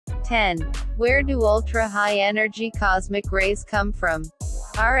10. Where do ultra-high energy cosmic rays come from?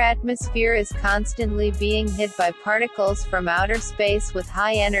 Our atmosphere is constantly being hit by particles from outer space with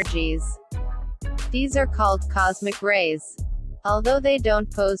high energies. These are called cosmic rays. Although they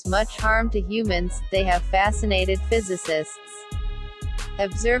don't pose much harm to humans, they have fascinated physicists.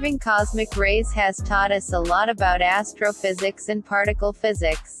 Observing cosmic rays has taught us a lot about astrophysics and particle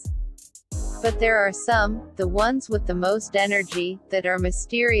physics. But there are some, the ones with the most energy, that are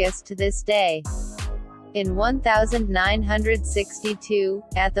mysterious to this day. In 1962,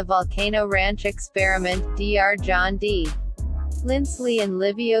 at the Volcano Ranch experiment, Dr. John D. Lindsley and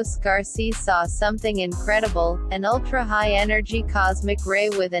Livio Scarsi saw something incredible, an ultra-high energy cosmic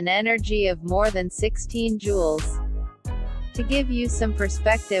ray with an energy of more than 16 joules. To give you some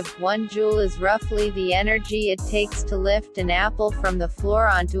perspective, 1 joule is roughly the energy it takes to lift an apple from the floor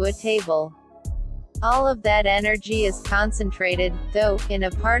onto a table. All of that energy is concentrated, though, in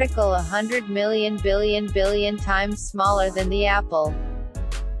a particle 100 million billion times smaller than the apple.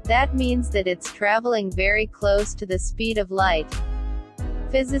 That means that it's traveling very close to the speed of light.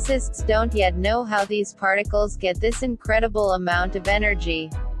 Physicists don't yet know how these particles get this incredible amount of energy.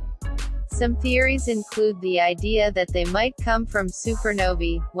 Some theories include the idea that they might come from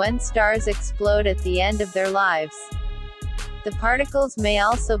supernovae, when stars explode at the end of their lives. The particles may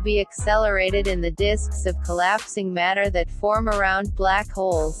also be accelerated in the disks of collapsing matter that form around black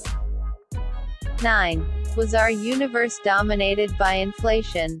holes. 9. Was our universe dominated by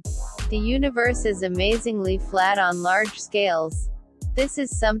inflation? The universe is amazingly flat on large scales. This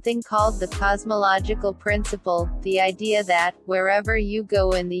is something called the cosmological principle, the idea that, wherever you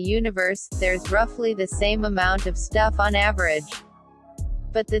go in the universe, there's roughly the same amount of stuff on average.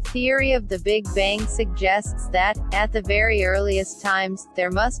 But the theory of the Big Bang suggests that, at the very earliest times, there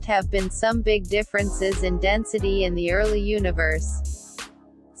must have been some big differences in density in the early universe.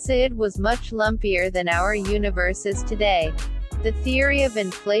 So it was much lumpier than our universe is today. The theory of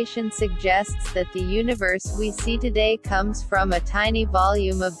inflation suggests that the universe we see today comes from a tiny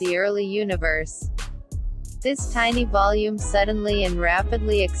volume of the early universe. This tiny volume suddenly and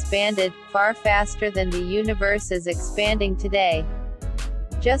rapidly expanded, far faster than the universe is expanding today.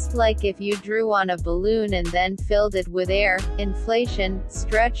 Just like if you drew on a balloon and then filled it with air, inflation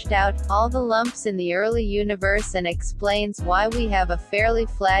stretched out all the lumps in the early universe and explains why we have a fairly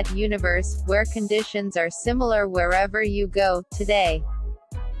flat universe, where conditions are similar wherever you go, today.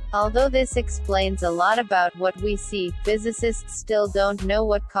 Although this explains a lot about what we see, physicists still don't know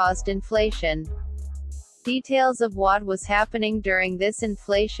what caused inflation. Details of what was happening during this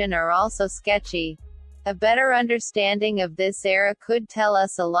inflation are also sketchy. A better understanding of this era could tell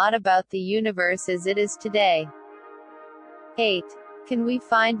us a lot about the universe as it is today. 8. Can we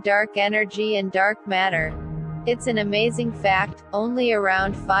find dark energy and dark matter? It's an amazing fact, only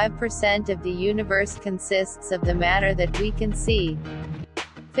around 5% of the universe consists of the matter that we can see.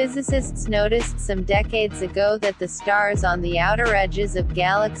 Physicists noticed some decades ago that the stars on the outer edges of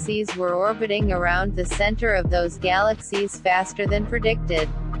galaxies were orbiting around the center of those galaxies faster than predicted.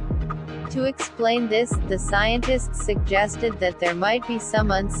 To explain this, the scientists suggested that there might be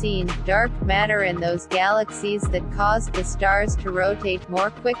some unseen, dark matter in those galaxies that caused the stars to rotate more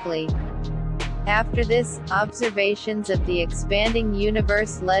quickly. After this, observations of the expanding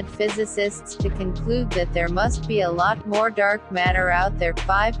universe led physicists to conclude that there must be a lot more dark matter out there,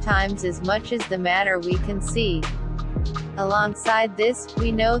 5 times as much as the matter we can see. Alongside this,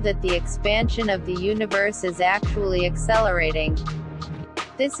 we know that the expansion of the universe is actually accelerating.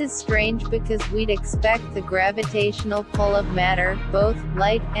 This is strange because we'd expect the gravitational pull of matter, both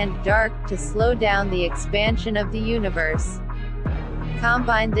light and dark, to slow down the expansion of the universe.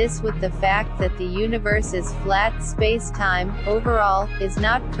 Combine this with the fact that the universe is flat, space-time, overall, is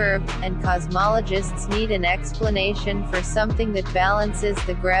not curved, and cosmologists need an explanation for something that balances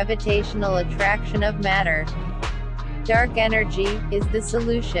the gravitational attraction of matter. Dark energy is the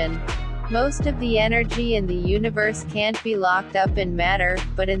solution. Most of the energy in the universe can't be locked up in matter,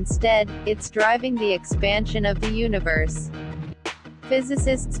 but instead, it's driving the expansion of the universe.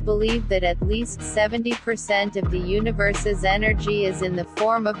 Physicists believe that at least 70% of the universe's energy is in the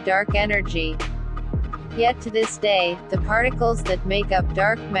form of dark energy. Yet to this day, the particles that make up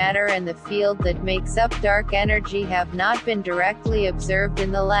dark matter and the field that makes up dark energy have not been directly observed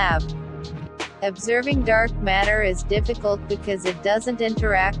in the lab. Observing dark matter is difficult because it doesn't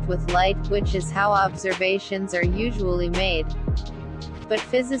interact with light, which is how observations are usually made. But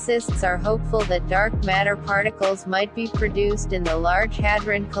physicists are hopeful that dark matter particles might be produced in the Large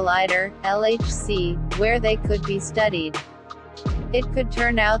Hadron Collider, LHC, where they could be studied. It could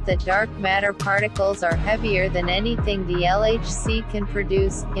turn out that dark matter particles are heavier than anything the LHC can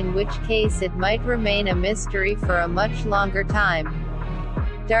produce, in which case it might remain a mystery for a much longer time.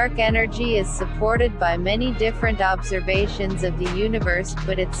 Dark energy is supported by many different observations of the universe,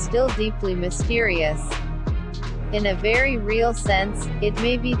 but it's still deeply mysterious. In a very real sense, it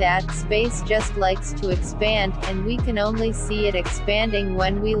may be that space just likes to expand, and we can only see it expanding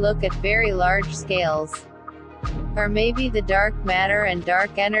when we look at very large scales. Or maybe the dark matter and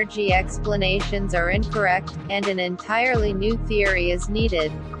dark energy explanations are incorrect, and an entirely new theory is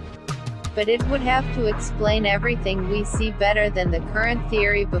needed. But it would have to explain everything we see better than the current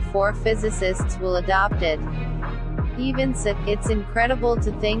theory before physicists will adopt it. Even so, it's incredible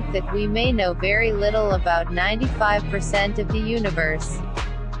to think that we may know very little about 95% of the universe.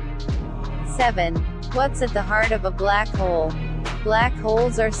 7. What's at the heart of a black hole? Black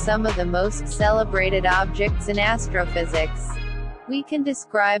holes are some of the most celebrated objects in astrophysics. We can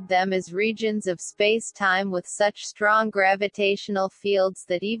describe them as regions of space-time with such strong gravitational fields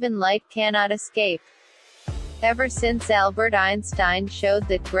that even light cannot escape. Ever since Albert Einstein showed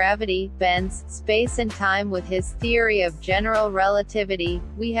that gravity bends space and time with his theory of general relativity,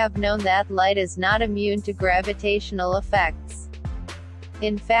 we have known that light is not immune to gravitational effects.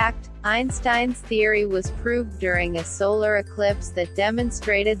 In fact, Einstein's theory was proved during a solar eclipse that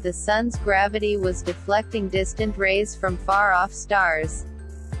demonstrated the sun's gravity was deflecting distant rays from far-off stars.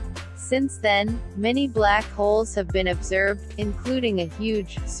 Since then, many black holes have been observed, including a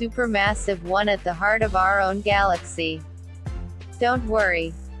huge, supermassive one at the heart of our own galaxy. Don't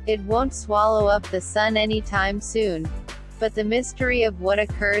worry. It won't swallow up the sun anytime soon. But the mystery of what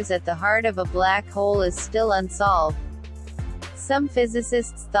occurs at the heart of a black hole is still unsolved. Some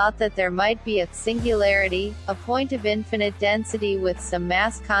physicists thought that there might be a singularity, a point of infinite density with some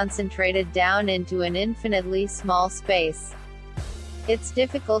mass concentrated down into an infinitely small space. It's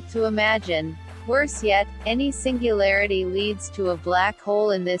difficult to imagine. Worse yet, any singularity leads to a black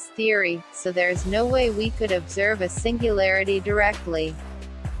hole in this theory, so there's no way we could observe a singularity directly.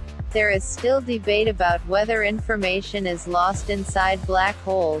 There is still debate about whether information is lost inside black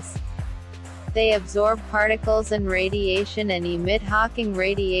holes. They absorb particles and radiation and emit Hawking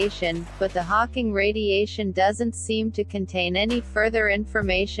radiation, but the Hawking radiation doesn't seem to contain any further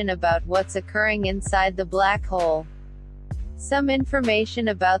information about what's occurring inside the black hole. Some information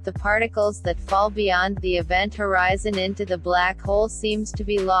about the particles that fall beyond the event horizon into the black hole seems to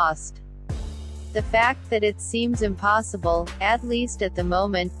be lost. The fact that it seems impossible, at least at the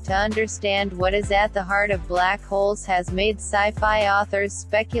moment, to understand what is at the heart of black holes has made sci-fi authors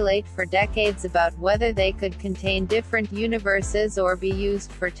speculate for decades about whether they could contain different universes or be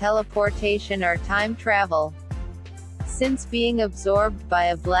used for teleportation or time travel. Since being absorbed by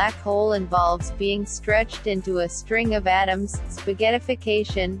a black hole involves being stretched into a string of atoms,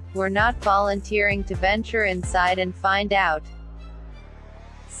 spaghettification, we're not volunteering to venture inside and find out.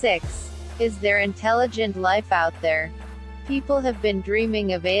 6. Is there intelligent life out there? People have been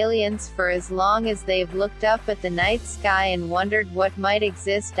dreaming of aliens for as long as they've looked up at the night sky and wondered what might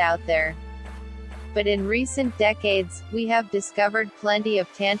exist out there. But in recent decades, we have discovered plenty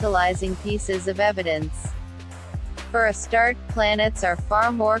of tantalizing pieces of evidence. For a start, planets are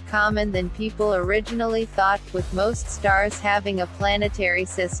far more common than people originally thought, with most stars having a planetary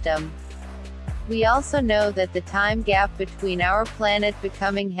system. We also know that the time gap between our planet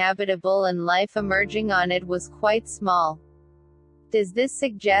becoming habitable and life emerging on it was quite small. Does this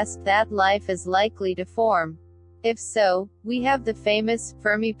suggest that life is likely to form? If so, we have the famous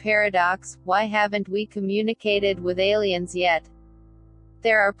Fermi paradox: why haven't we communicated with aliens yet?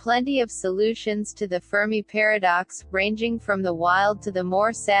 There are plenty of solutions to the Fermi paradox, ranging from the wild to the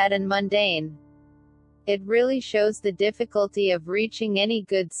more sad and mundane. It really shows the difficulty of reaching any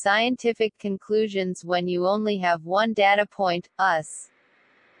good scientific conclusions when you only have one data point, us.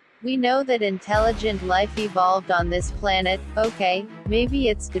 We know that intelligent life evolved on this planet, okay, maybe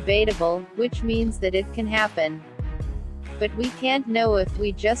it's debatable, which means that it can happen. But we can't know if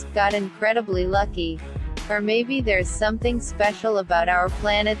we just got incredibly lucky. Or maybe there's something special about our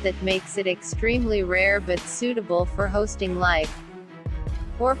planet that makes it extremely rare but suitable for hosting life.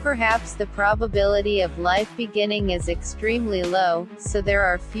 Or perhaps the probability of life beginning is extremely low, so there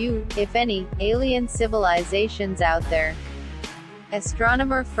are few, if any, alien civilizations out there.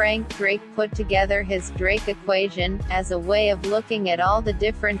 Astronomer Frank Drake put together his Drake equation, as a way of looking at all the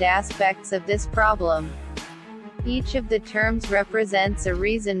different aspects of this problem. Each of the terms represents a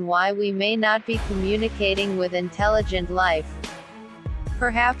reason why we may not be communicating with intelligent life.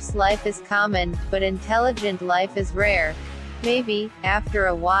 Perhaps life is common, but intelligent life is rare. Maybe, after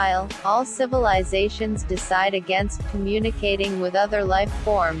a while, all civilizations decide against communicating with other life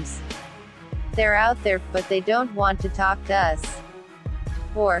forms. They're out there, but they don't want to talk to us.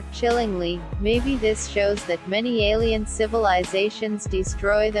 Or, chillingly, maybe this shows that many alien civilizations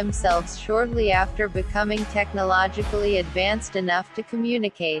destroy themselves shortly after becoming technologically advanced enough to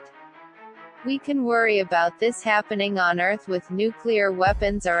communicate. We can worry about this happening on Earth with nuclear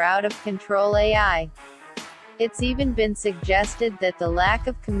weapons or out-of-control AI. It's even been suggested that the lack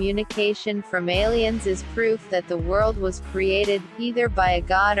of communication from aliens is proof that the world was created, either by a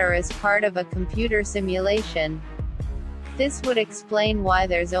god or as part of a computer simulation. This would explain why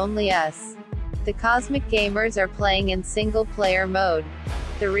there's only us. The cosmic gamers are playing in single-player mode.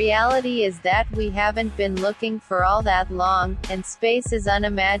 The reality is that we haven't been looking for all that long, and space is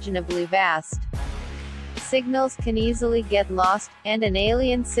unimaginably vast. Signals can easily get lost, and an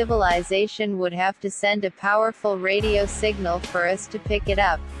alien civilization would have to send a powerful radio signal for us to pick it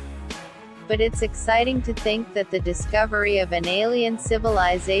up. But it's exciting to think that the discovery of an alien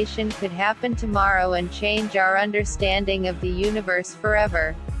civilization could happen tomorrow and change our understanding of the universe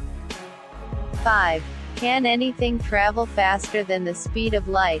forever. 5. Can anything travel faster than the speed of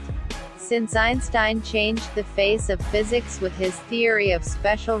light? Since Einstein changed the face of physics with his theory of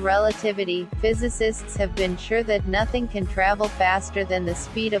special relativity, physicists have been sure that nothing can travel faster than the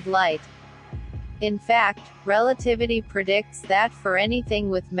speed of light. In fact, relativity predicts that for anything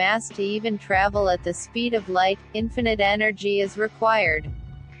with mass to even travel at the speed of light, infinite energy is required.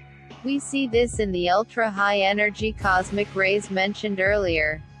 We see this in the ultra-high energy cosmic rays mentioned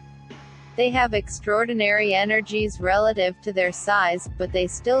earlier. They have extraordinary energies relative to their size, but they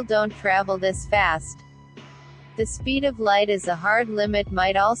still don't travel this fast. The speed of light is a hard limit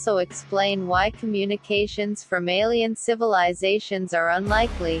might also explain why communications from alien civilizations are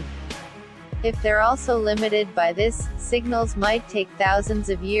unlikely. If they're also limited by this, signals might take thousands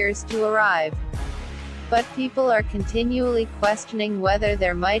of years to arrive. But people are continually questioning whether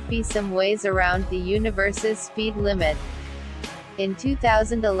there might be some ways around the universe's speed limit. In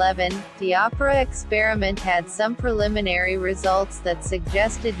 2011, the Opera experiment had some preliminary results that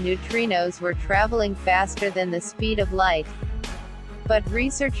suggested neutrinos were traveling faster than the speed of light. But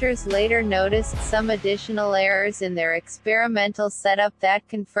researchers later noticed some additional errors in their experimental setup that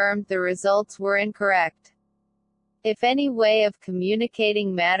confirmed the results were incorrect. If any way of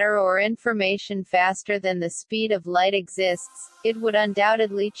communicating matter or information faster than the speed of light exists, it would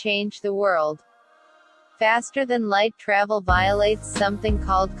undoubtedly change the world. Faster than light travel violates something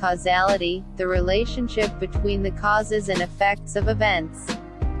called causality, the relationship between the causes and effects of events.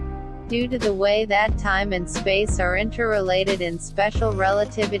 Due to the way that time and space are interrelated in special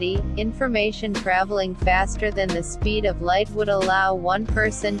relativity, information traveling faster than the speed of light would allow one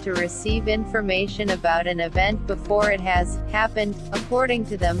person to receive information about an event before it has happened, according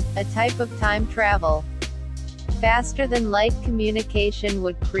to them, a type of time travel. Faster than light communication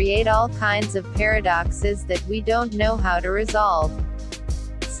would create all kinds of paradoxes that we don't know how to resolve.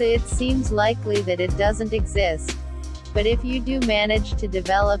 So it seems likely that it doesn't exist. But if you do manage to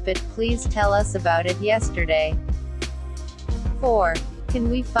develop it, please tell us about it yesterday. 4.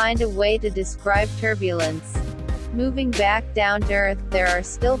 Can we find a way to describe turbulence? Moving back down to Earth, there are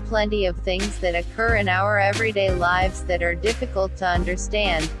still plenty of things that occur in our everyday lives that are difficult to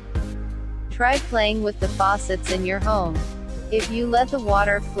understand. Try playing with the faucets in your home. If you let the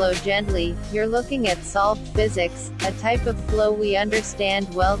water flow gently, you're looking at solved physics, a type of flow we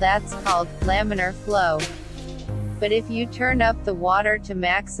understand well that's called laminar flow. But if you turn up the water to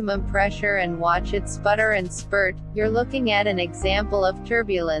maximum pressure and watch it sputter and spurt, you're looking at an example of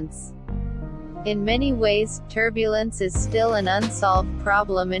turbulence. In many ways, turbulence is still an unsolved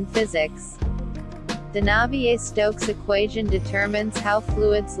problem in physics. The Navier-Stokes equation determines how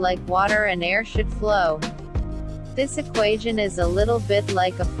fluids like water and air should flow. This equation is a little bit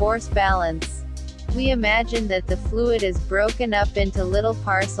like a force balance. We imagine that the fluid is broken up into little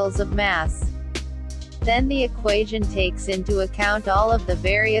parcels of mass. Then the equation takes into account all of the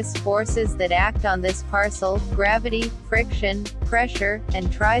various forces that act on this parcel, gravity, friction, pressure,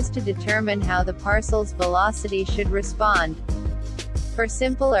 and tries to determine how the parcel's velocity should respond. For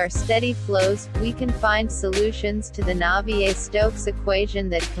simple or steady flows, we can find solutions to the Navier-Stokes equation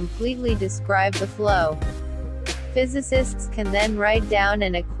that completely describe the flow. Physicists can then write down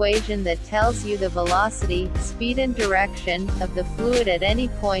an equation that tells you the velocity, speed and direction of the fluid at any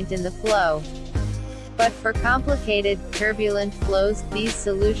point in the flow. But for complicated, turbulent flows, these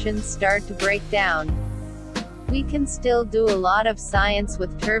solutions start to break down. We can still do a lot of science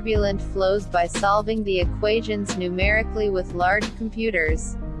with turbulent flows by solving the equations numerically with large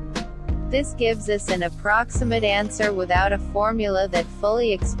computers. This gives us an approximate answer without a formula that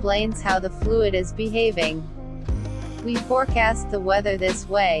fully explains how the fluid is behaving. We forecast the weather this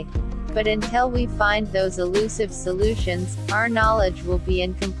way, but until we find those elusive solutions, our knowledge will be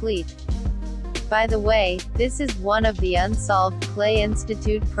incomplete. By the way, this is one of the Unsolved Clay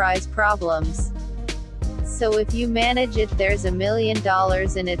Institute prize problems. So if you manage it, there's $1 million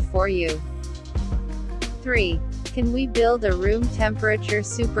in it for you. 3. Can we build a room temperature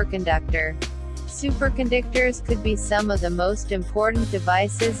superconductor? Superconductors could be some of the most important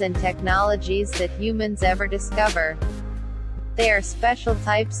devices and technologies that humans ever discover. They are special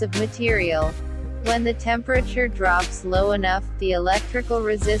types of material. When the temperature drops low enough, the electrical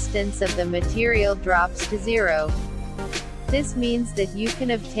resistance of the material drops to zero. This means that you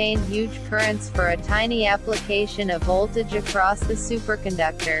can obtain huge currents for a tiny application of voltage across the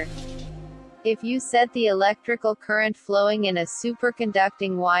superconductor. If you set the electrical current flowing in a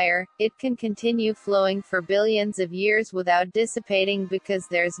superconducting wire, it can continue flowing for billions of years without dissipating because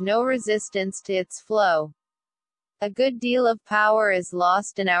there's no resistance to its flow. A good deal of power is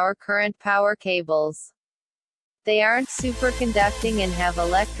lost in our current power cables. They aren't superconducting and have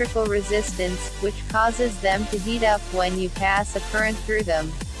electrical resistance, which causes them to heat up when you pass a current through them.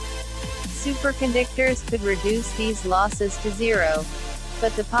 Superconductors could reduce these losses to zero.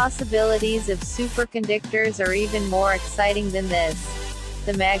 But the possibilities of superconductors are even more exciting than this.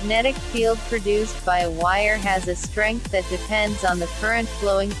 The magnetic field produced by a wire has a strength that depends on the current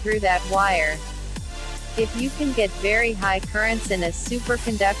flowing through that wire. If you can get very high currents in a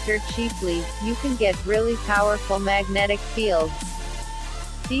superconductor cheaply, you can get really powerful magnetic fields.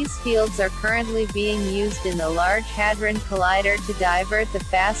 These fields are currently being used in the Large Hadron Collider to divert the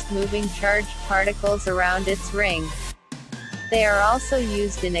fast-moving charged particles around its ring. They are also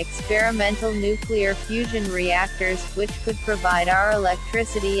used in experimental nuclear fusion reactors, which could provide our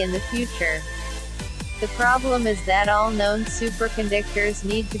electricity in the future. The problem is that all known superconductors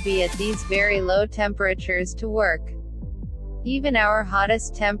need to be at these very low temperatures to work. Even our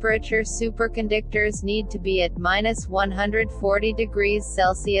hottest temperature superconductors need to be at -140 degrees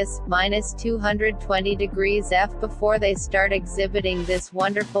Celsius, -220 degrees F before they start exhibiting this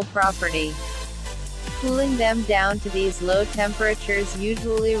wonderful property. Cooling them down to these low temperatures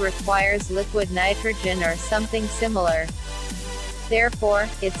usually requires liquid nitrogen or something similar. Therefore,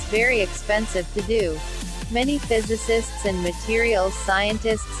 it's very expensive to do. Many physicists and materials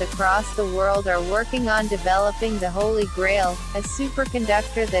scientists across the world are working on developing the Holy Grail, a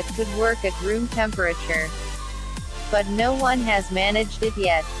superconductor that could work at room temperature. But no one has managed it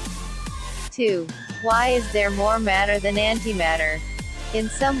yet. 2. Why is there more matter than antimatter? In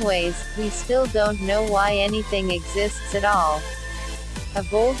some ways, we still don't know why anything exists at all. A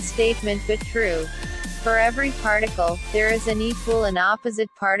bold statement but true. For every particle, there is an equal and opposite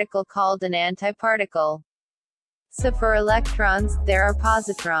particle called an antiparticle. So for electrons, there are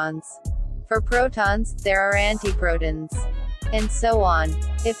positrons. For protons, there are antiprotons. And so on.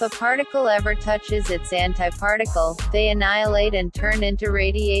 If a particle ever touches its antiparticle, they annihilate and turn into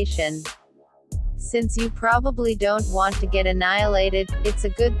radiation. Since you probably don't want to get annihilated, it's a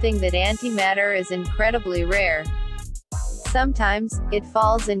good thing that antimatter is incredibly rare. Sometimes, it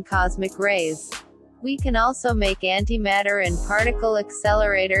falls in cosmic rays. We can also make antimatter in particle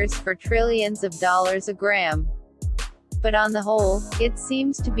accelerators for trillions of dollars a gram. But on the whole, it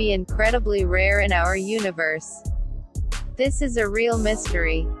seems to be incredibly rare in our universe. This is a real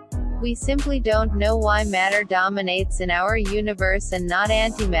mystery. We simply don't know why matter dominates in our universe and not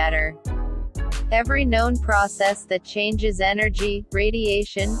antimatter. Every known process that changes energy,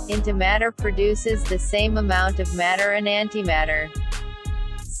 radiation, into matter produces the same amount of matter and antimatter.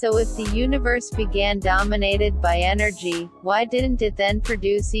 So if the universe began dominated by energy, why didn't it then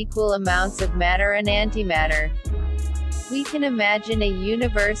produce equal amounts of matter and antimatter? We can imagine a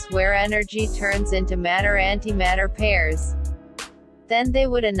universe where energy turns into matter-antimatter pairs. Then they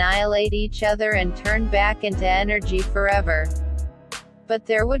would annihilate each other and turn back into energy forever. But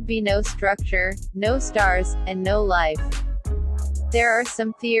there would be no structure, no stars, and no life. There are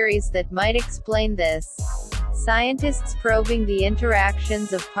some theories that might explain this. Scientists probing the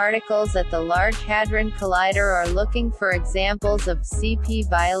interactions of particles at the Large Hadron Collider are looking for examples of CP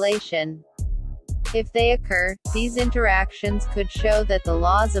violation. If they occur, these interactions could show that the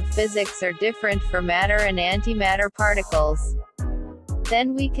laws of physics are different for matter and antimatter particles.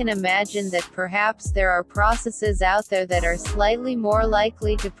 Then we can imagine that perhaps there are processes out there that are slightly more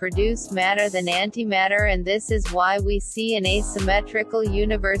likely to produce matter than antimatter, and this is why we see an asymmetrical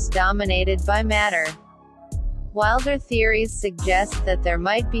universe dominated by matter. Wilder theories suggest that there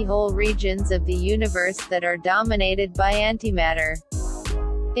might be whole regions of the universe that are dominated by antimatter.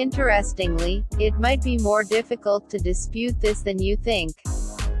 Interestingly, it might be more difficult to dispute this than you think.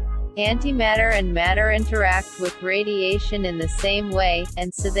 Antimatter and matter interact with radiation in the same way,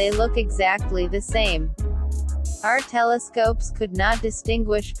 and so they look exactly the same. Our telescopes could not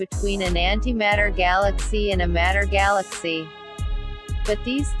distinguish between an antimatter galaxy and a matter galaxy. But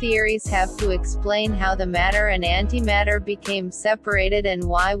these theories have to explain how the matter and antimatter became separated and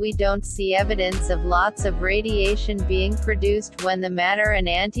why we don't see evidence of lots of radiation being produced when the matter and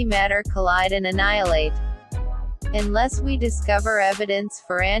antimatter collide and annihilate. Unless we discover evidence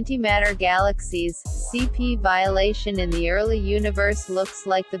for antimatter galaxies, CP violation in the early universe looks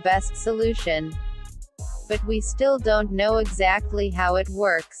like the best solution. But we still don't know exactly how it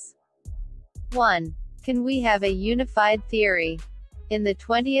works. 1. Can we have a unified theory? In the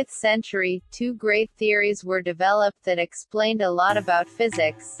 20th century, two great theories were developed that explained a lot about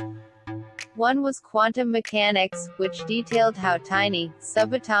physics. One was quantum mechanics, which detailed how tiny,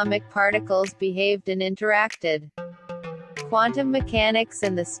 subatomic particles behaved and interacted. Quantum mechanics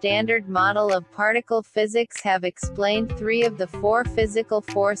and the Standard Model of particle physics have explained three of the four physical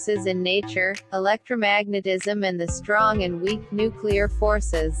forces in nature: electromagnetism and the strong and weak nuclear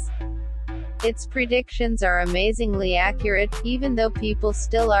forces. Its predictions are amazingly accurate, even though people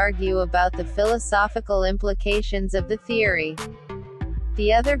still argue about the philosophical implications of the theory.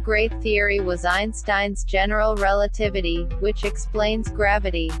 The other great theory was Einstein's general relativity, which explains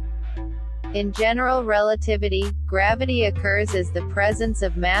gravity. In general relativity, gravity occurs as the presence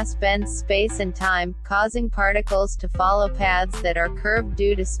of mass bends space and time, causing particles to follow paths that are curved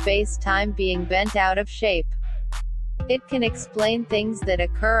due to space-time being bent out of shape. It can explain things that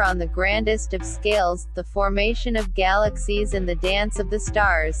occur on the grandest of scales, the formation of galaxies and the dance of the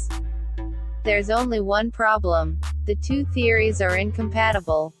stars. There's only one problem. The two theories are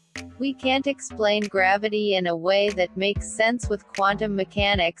incompatible. We can't explain gravity in a way that makes sense with quantum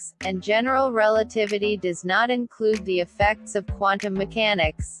mechanics, and general relativity does not include the effects of quantum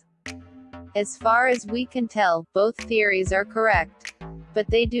mechanics. As far as we can tell, both theories are correct. But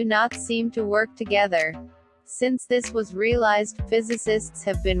they do not seem to work together. Since this was realized, physicists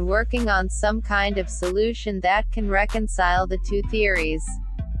have been working on some kind of solution that can reconcile the two theories.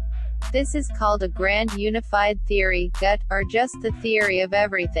 This is called a grand unified theory, GUT, or just the theory of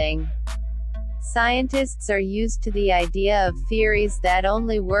everything. Scientists are used to the idea of theories that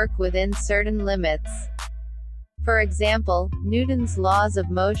only work within certain limits. For example, Newton's laws of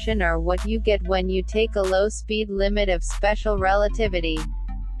motion are what you get when you take a low speed limit of special relativity.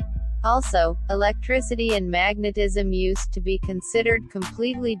 Also, electricity and magnetism used to be considered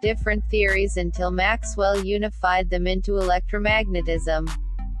completely different theories until Maxwell unified them into electromagnetism.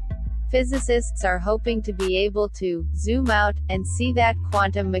 Physicists are hoping to be able to zoom out and see that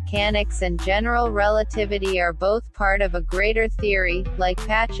quantum mechanics and general relativity are both part of a greater theory, like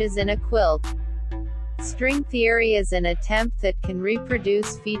patches in a quilt. String theory is an attempt that can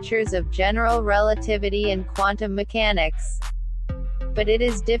reproduce features of general relativity and quantum mechanics. But it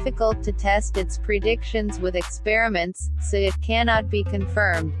is difficult to test its predictions with experiments, so it cannot be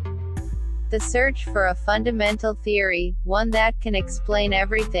confirmed. The search for a fundamental theory, one that can explain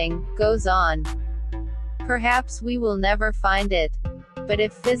everything, goes on. Perhaps we will never find it. But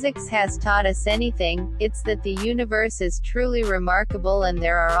if physics has taught us anything, it's that the universe is truly remarkable and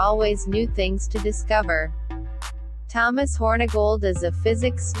there are always new things to discover. Thomas Hornigold is a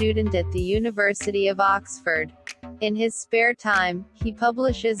physics student at the University of Oxford. In his spare time, he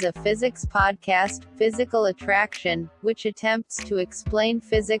publishes a physics podcast, Physical Attraction, which attempts to explain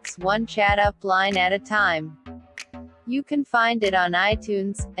physics one chat-up line at a time. You can find it on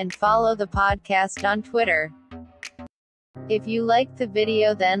iTunes, and follow the podcast on Twitter. If you liked the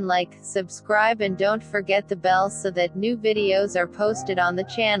video, then like, subscribe and don't forget the bell so that new videos are posted on the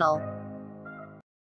channel.